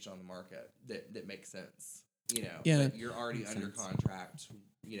staged on the market that make sense. Yeah. But you're already under contract,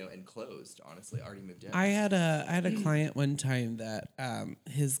 and closed, honestly, already moved in. I had a client one time that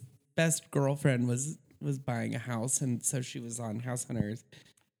his best girlfriend was buying a house, and so she was on House Hunters,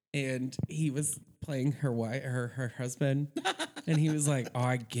 and he was playing her husband, and he was like, "Oh,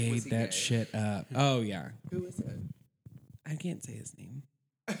 I gave he that gay? shit up." Oh yeah, Who is it? I can't say his name.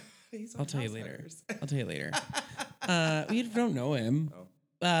 He's I'll on tell you House later. Hunters. I'll tell you later. We don't know him,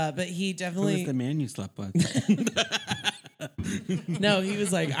 but he Who definitely was the man you slept with? no. He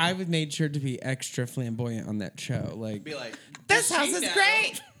was like, I made sure to be extra flamboyant on that show. Like, Be like, this "Does house she is know?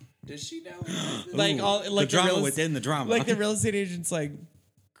 great." Does she know? Who this Like is?" all like the drama real- within the drama. like the real estate agent's like,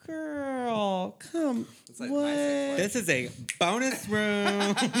 girl, come. It's like what? my sex This is a bonus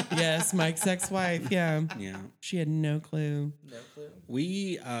room. Yes, Mike's ex-wife. Yeah, Yeah. she had no clue. No clue.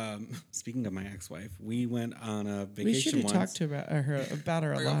 We, speaking of my ex-wife, we went on a We should vacation have once. talked to her about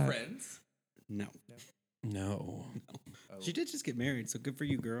her a Are y'all lot. friends? No. No. She did just get married, so good for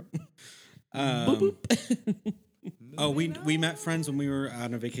you, girl. Boop, boop. We met friends when we were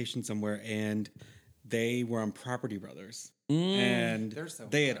on a vacation somewhere, and they were on Property Brothers, and They're so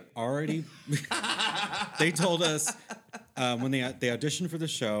they had fun. already. They told us when they auditioned for the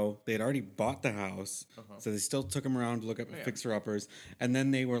show, they had already bought the house, so they still took them around to look up fixer uppers, and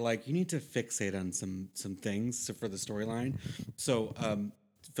then they were like, "You need to fixate on some things for the storyline." So.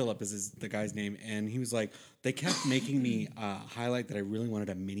 Philip is the guy's name, and he was like, they kept making me highlight that I really wanted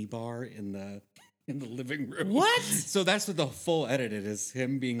a mini bar in the living room. What? So that's what the full edit is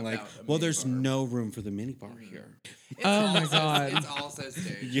him being like, About a well, mini there's bar. no room for the mini bar here. It's Oh my also- God. It's also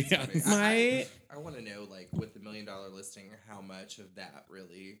staged. Yeah. It's funny. My- I want to know, like, with the $1 million listing, how much of that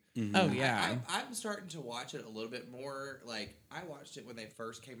really. Oh yeah. I'm starting to watch it a little bit more. Like, I watched it when they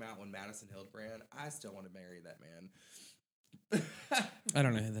first came out when Madison Hildebrand. I still want to marry that man. I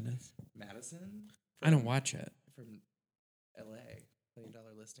don't know who that is. Madison? I don't watch it. From LA. $1 million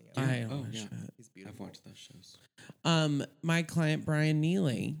listing. I don't Oh, watch yeah. it. He's I've beautiful. watched those shows. My client Brian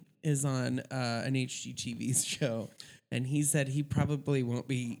Neely is on an HGTV show, and he said he probably won't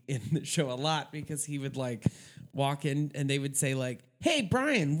be in the show a lot because he would like walk in and they would say like, "Hey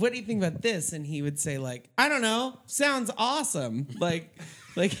Brian, what do you think about this?" And he would say like, "I don't know, sounds awesome."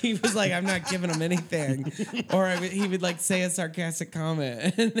 Like he was like, "I'm not giving him anything," or he would like say a sarcastic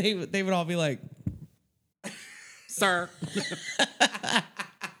comment, and they would all be like, Sir.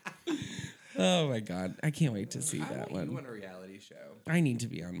 "Oh my god, I can't wait to see I that want you one. on a reality show. I need to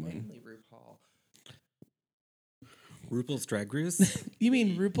be on one." Mainly RuPaul. RuPaul's Drag Race. You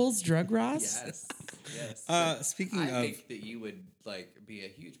mean RuPaul's Drug Ross? Yes. Yes. Speaking I of, think that you would like be a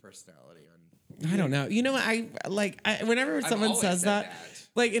huge personality on. I don't know. You know what? Whenever I've someone always says said that,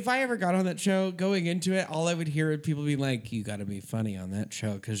 like if I ever got on that show, going into it, all I would hear would people be like, "You got to be funny on that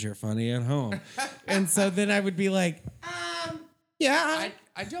show because you're funny at home," and so then I would be like, yeah.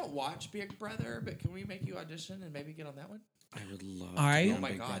 I don't watch Big Brother, but can we make you audition and maybe get on that one? I would love. I- to be Oh on my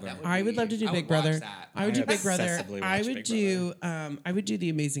Big God, Brother. that would I would love to do I Big would watch Brother. that. I would do I Big Brother. obsessively I watch would Big do. I would do The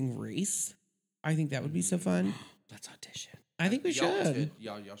Amazing Race. I think that would be so fun. Let's audition. I think we Y'all should.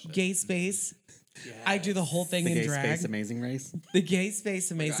 Y'all should. Gay space. I do the whole thing The in Gay drag. Space Amazing Race. The Gay Space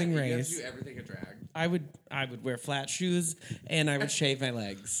Amazing You have to Race. do everything in drag. I would wear flat shoes and I would shave my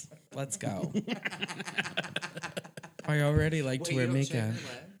legs. Let's go. I already like to Wait, wear you don't shave makeup.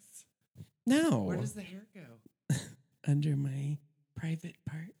 your legs? No. Where does the hair go? Under my private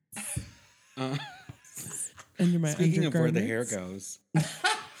parts. Uh, Under my speaking of where the hair undergarments. goes.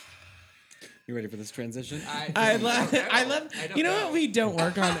 You ready for this transition? I love. I love. don't You know what we don't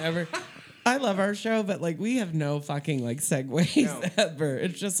work on ever. I love our show, but like we have no fucking like segues No. ever.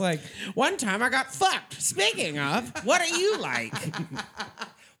 It's just like one time I got fucked. Speaking of, what are you like?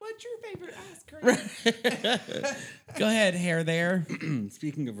 What's your favorite ice cream? Go ahead, hair there.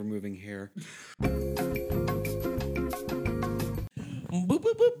 Speaking of removing hair, Boop,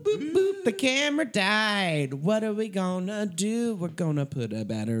 boop, boop, boop, boop. The camera died. What are we gonna do? We're gonna put a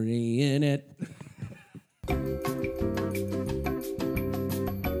battery in it.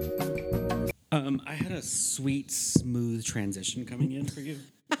 I had a sweet, smooth transition coming in for you.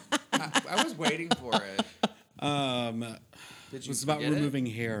 I was waiting for it. Did It you was about forget it? removing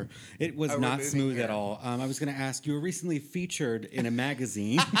hair. It was not removing smooth hair. at all. I was going to ask, you were recently featured in a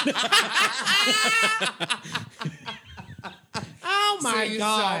magazine. Oh So my you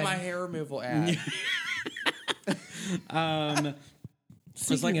god! saw my hair removal ad. It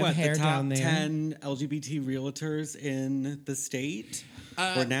was like Speaking of what, hair the top down there. 10 LGBT realtors in the state?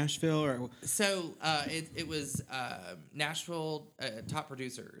 Or Nashville? Or So it was Nashville top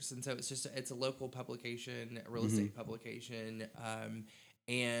producers, and so it's a local publication, a real estate publication.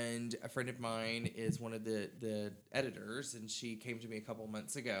 And a friend of mine is one of the editors, and she came to me a couple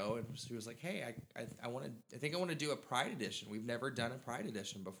months ago, and she was like, "Hey, I think I want to do a Pride edition. We've never done a Pride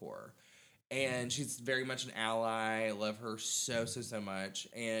edition before." And she's very much an ally. I love her so much.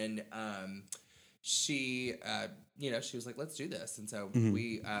 And she she was like, let's do this. And so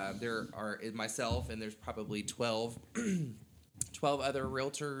we there are myself and there's probably 12 other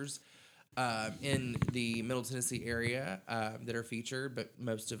realtors in the Middle Tennessee area that are featured, but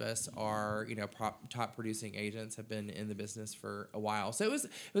most of us are top producing agents, have been in the business for a while. So it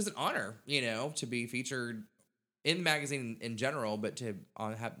was an honor to be featured in the magazine in general, but to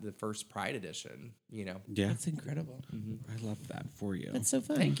have the first Pride edition, yeah, That's incredible. I love that for you. That's so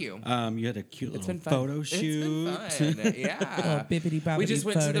fun. Thank you. You had a cute It's little been fun. photo shoot. It's been fun. Yeah. Oh, bippity boppity We just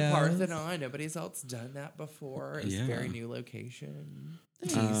went to the photos. Parthenon. Nobody's else done that before. It's a Yeah. very new location.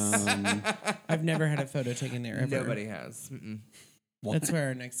 I've never had a photo taken there ever. Nobody has. Mm-mm. That's where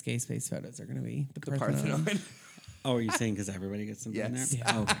our next gay space photos are going to be. The The Parthenon. Oh, are you saying because everybody gets something Yes. there?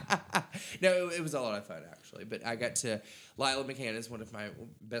 Oh, okay. No, it was a lot of fun actually. But I got to Lila McCann is one of my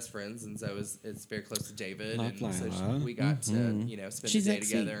best friends, and so it's very close to David. Love and so Lila. we got to spend She's the day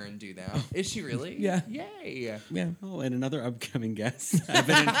XC. together and do that. Is she really? Yeah. Yay. Yeah. Oh, and another upcoming guest,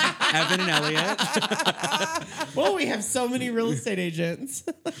 Evan and Elliot. Well, we have so many real estate agents.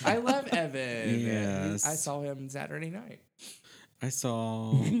 I love Evan. Yes. I saw him Saturday night. I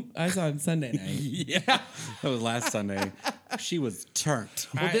saw. I saw him Sunday night. Yeah, that was last Sunday. She was turned.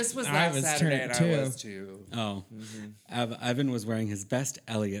 Well, this was I last was Saturday, and turned I too. was too. Oh, Evan was wearing his best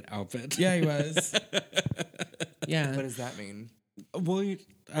Elliot outfit. Yeah, he was. Yeah. What does that mean? Well,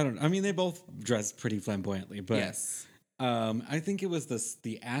 I don't know. I mean, they both dressed pretty flamboyantly, but Yes. I think it was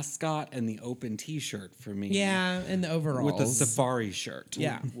the ascot and the open T-shirt for me. Yeah, and the overalls. with the safari shirt.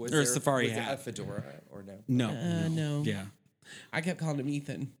 Yeah. or safari was it a hat. fedora or no? No, no. Yeah, I kept calling him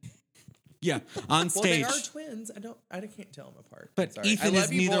Ethan. yeah. On Well, stage, they are twins. I can't tell them apart. But Sorry. Ethan I love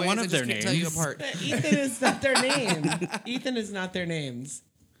is you neither boys, one I of just their can't tell you names. apart. Ethan is not their name. Ethan is not their names.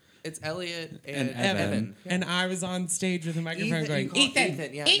 It's Elliot and Evan. Evan. And I was on stage with a microphone going, you call it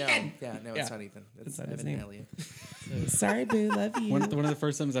Ethan! Yeah, Ethan! No, Yeah. it's not Ethan. It's not his Evan name. and Elliot. Sorry, boo, love you. one of the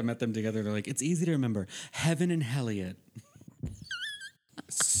first times I met them together, they're like, "It's easy to remember, Heaven and Elliot."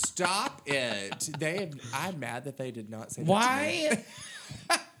 Stop it! I'm mad that they did not say that. Why?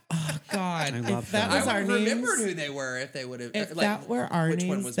 Oh, God. I love if that that. was I our would have names, remembered who they were if they would have. if that were our which one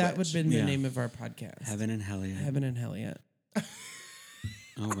names, was that would which. have been Yeah. the name of our podcast. Heaven and Elliot. Heaven and Elliot.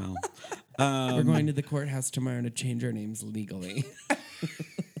 Oh well. We're going to the courthouse tomorrow to change our names legally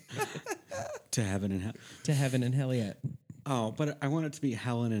To Heaven and to Heaven and Elliot. Oh, but I want it to be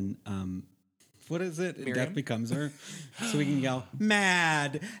Helen and what is it? Miriam? Death Becomes Her. So we can yell,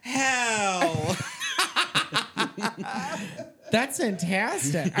 "Mad Hell!" That's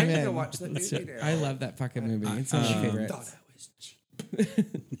fantastic. I need I'm to in. watch the movie now. I love that fucking movie. It's one of my favorites. thought I was cheap.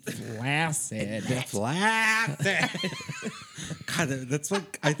 Flaccid. Flat. God, that's what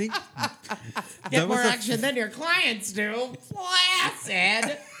I think. Get that was more the- action than your clients do.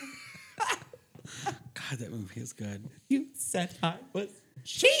 Flaccid. God, that movie is good. You said I was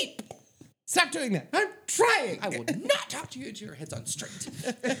cheap. Stop doing that. I'm trying. I will not talk to you until your head's on straight.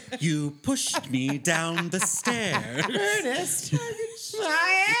 You pushed me down the stairs. Ernest,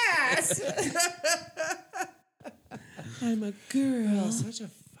 my ass. I'm a girl. Such a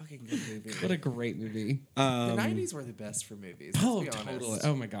fucking good movie. What a great movie. The 90s were the best for movies. Let's Oh, be honest. totally.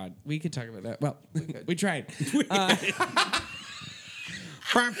 Oh, my God. We could talk about that. Well, could. we tried.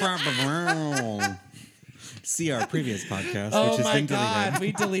 See our previous podcast, Oh, which has my been deleted. God.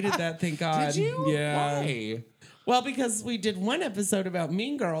 We deleted that, thank God. Did you? Yeah. Why? Well, because we did one episode about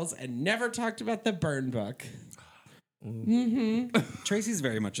Mean Girls and never talked about the Burn Book. Tracy's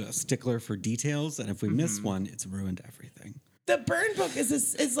very much a stickler for details, and if we miss one, it's ruined everything. The Burn Book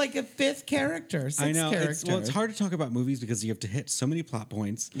is like a fifth character, sixth I know. character. It's hard to talk about movies because you have to hit so many plot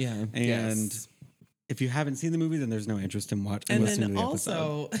points. Yeah. And Yes. if you haven't seen the movie, then there's no interest in watching. And listening then to the episode.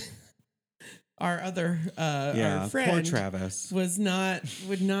 also, our other our Poor friend Travis. would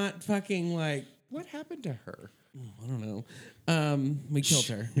not fucking like, What happened to her? I don't know. We killed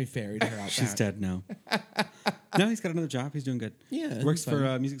her. We ferried her out. She's back. dead now. No, he's got another job. He's doing good. Yeah, Works he's for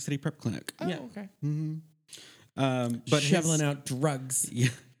fine. Music City Prep Clinic. Oh, Yeah. okay. But Shoveling out drugs.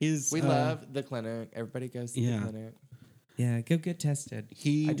 his We love the clinic. Everybody goes to yeah. the clinic. Yeah, go get tested.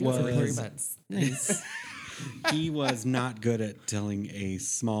 he I do it for 3 was months. Nice. he was not good at telling a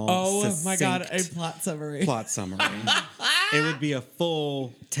small Oh my God, a succinct plot summary. plot summary. It would be a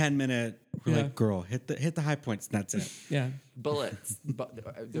full 10-minute. We're Yeah. like, girl, hit the high points. And that's it. Yeah. Bullets.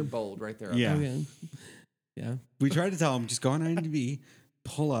 They're bold right there. Yeah. Oh, yeah. Yeah. We tried to tell him just go on IMDb,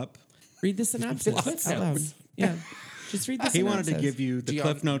 pull up. Read the synopsis Cliff out loud. notes. Yeah. Just read the synopsis. He wanted to give you the Do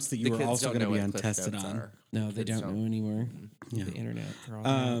cliff notes that you the were kids also don't going to know be what on Cliff tested Notes on. are. No, they Kids don't know anymore. Yeah. The internet. For all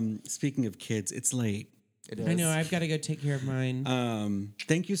that. Speaking of kids, it's late. It is. I know. I've got to go take care of mine.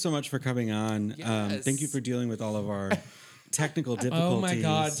 Thank you so much for coming on. Yes. Thank you for dealing with all of our technical difficulties. Oh my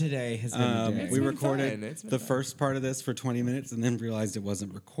God, today has been a day. We been recorded fun. It's been the fun. first part of this for 20 minutes and then realized it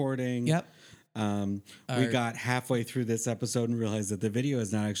wasn't recording. Yep. We got halfway through this episode and realized that the video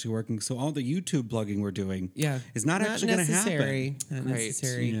is not actually working. So all the YouTube plugging we're doing Yeah. is not actually going to happen. Not Great.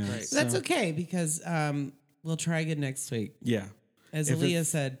 necessary. Yeah. Right. That's okay because we'll try again next week. Yeah. As If Aaliyah it-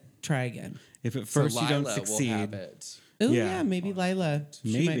 said, try again. If at So first you don't Lila will succeed, have it. Oh Yeah. yeah, maybe Lila.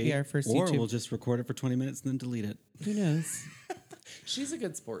 She maybe might be our first or YouTube. we'll just record it for 20 minutes and then delete it. Who knows? She's a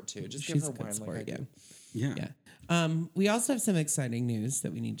good sport too. Just She's give her a good wine sport, like I do. Yeah. Yeah. We also have some exciting news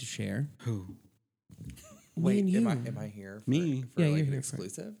that we need to share. Who? Me and Wait, you. am I here? For, Me? For Yeah, like you're an here for it.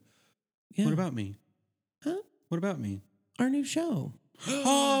 exclusive. Yeah. What about me? Huh? What about me? Our new show.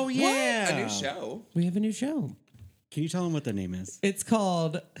 Oh yeah, A new show. We have a new show. Can you tell them what the name is? It's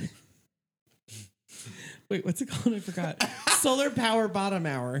called. Wait, what's it called? I forgot. Solar Power Bottom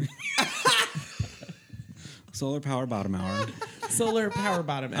Hour. Solar Power Bottom Hour. Solar Power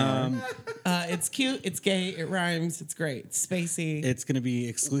Bottom Hour. It's cute. It's gay. It rhymes. It's great. It's spacey. It's going to be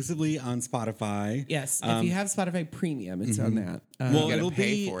exclusively on Spotify. Yes, if you have Spotify Premium, it's on that. Well, gotta it'll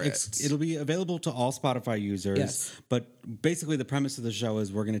pay be for it. it'll be available to all Spotify users. Yes. But basically, the premise of the show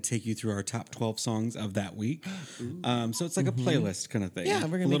is we're going to take you through our top 12 songs of that week. So it's like a playlist kind of thing. Yeah,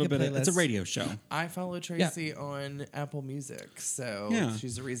 we're gonna a make little a bit. It's a playlist. radio show. I follow Tracy on Apple Music, so Yeah.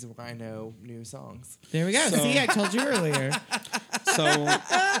 she's the reason why I know new songs. There we go. See, I told you earlier. So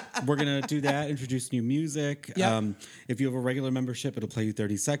we're gonna do that. Introduce new music. Yep. If you have a regular membership, it'll play you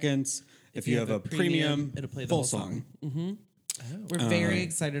 30 seconds. If you have a premium, it'll play the full whole song. We're very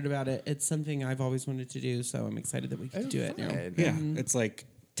excited about it. It's something I've always wanted to do, so I'm excited that we can do it now. Fun. Yeah, it's like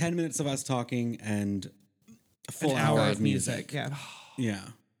 10 minutes of us talking and a full An hour of music. Yeah, Yeah.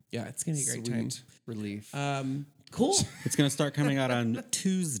 yeah, it's gonna be a great time. Sweet relief. Cool. It's going to start coming out on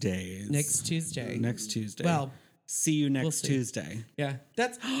Tuesdays. Next Tuesday. Next Tuesday. Well, see you next see. Tuesday. yeah.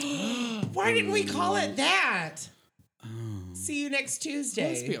 That's. Why didn't we call it that? See you next Tuesday.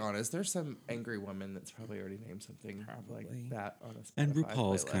 Let's be honest. There's some angry woman that's probably already named something like that on a Spotify And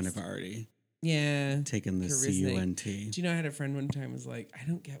RuPaul's playlist. kind of already Yeah. taken the Charisma. CUNT. Do you know I had a friend one time was like, I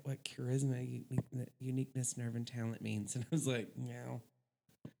don't get what charisma, uniqueness, nerve, and talent means. And I was like, no,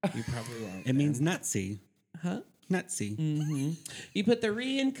 you probably won't. It means nutsy. Huh? Nutsy. You put the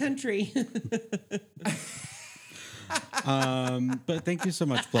re in country. But thank you so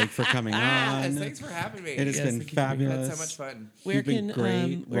much, Blake, for coming Yes, on. thanks for having me. It has Yes, been thank you for being We fabulous. had so much fun. Where You've been can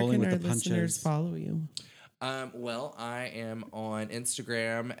great, where rolling can with our the punches. listeners follow you? Well, I am on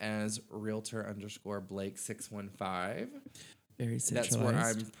Instagram as realtor_Blake615. Very centralized. That's where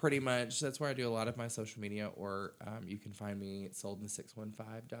I'm pretty much. That's where I do a lot of my social media, or you can find me at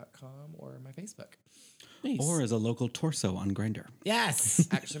soldin615.com or my Facebook. Nice. Or as a local torso on Grindr. Yes.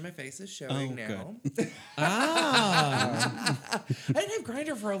 Actually, my face is showing now. Ah. I didn't have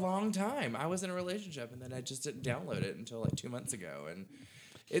Grindr for a long time. I was in a relationship, and then I just didn't download it until like 2 months ago, and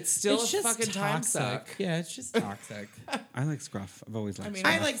it's still It's a just fucking time suck. Yeah, it's just toxic. I like Scruff. I've always liked I mean,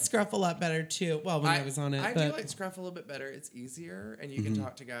 Scruff. I like Scruff a lot better too. Well, when I was on it, I but do like Scruff a little bit better. It's easier, and you can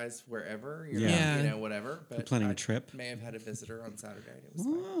talk to guys wherever. You're Yeah. not, you know, whatever. But planning a I trip? May have had a visitor on Saturday. And it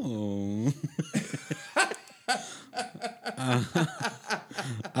was fine.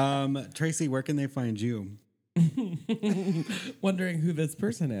 Oh. Tracy, where can they find you? wondering who this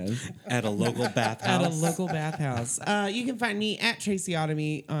person is. At a local bathhouse. At a local bathhouse. You can find me at Tracy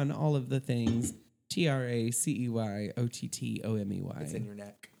Otomy on all of the things. TracyOttomey. It's in your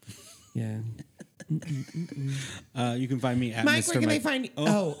neck. Yeah. You can find me at Mike, Mr. where can they Mike. find you?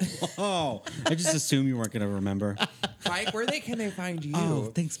 Oh, I just assumed you weren't going to remember. Mike, can they find you?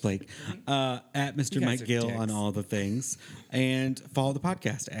 Oh, thanks, Blake. At Mr. guys Mike are Gill dicks. on all the things. And follow the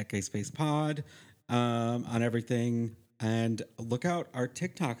podcast at Gay Space Pod on everything. And look out, our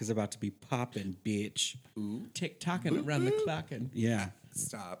TikTok is about to be popping, bitch. TikToking around the clock. And Yeah.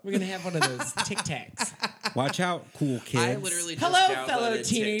 Stop. we're going to have one of those Tic Tacs. Watch out, cool kids. I literally just Hello, downloaded fellow TikTok.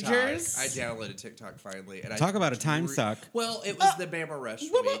 teenagers. I downloaded TikTok finally. And Talk about a time suck. Well, it was the Bama Rush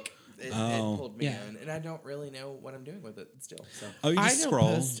week. It Oh. pulled me Yeah. in, and I don't really know what I'm doing with it still. So Oh, you just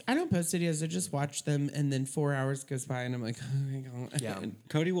scroll. I don't post videos. I just watch them, and then 4 hours goes by, and I'm like, oh my God. yeah,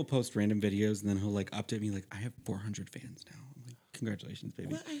 Cody will post random videos and then he'll like update me like, I have 400 fans now. I'm like, congratulations, baby.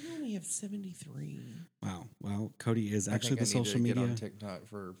 Well, I only have 73. Wow. Well, Cody is I actually think the I need social to media. get on TikTok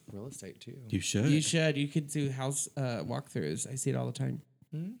for real estate too. You should. You should. You could do house walkthroughs. I see it all the time.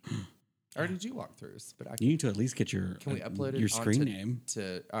 I already do walkthroughs, but You need to at least get your can we upload it your screen onto- name.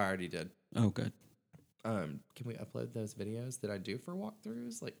 I already did. Oh, good. Can we upload those videos that I do for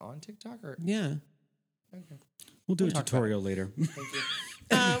walkthroughs like on TikTok or Yeah. okay? We'll do a talk about tutorial later. Thank you.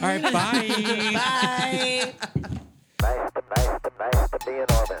 All right, bye. Bye. Nice to be in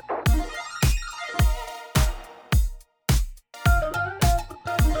orbit.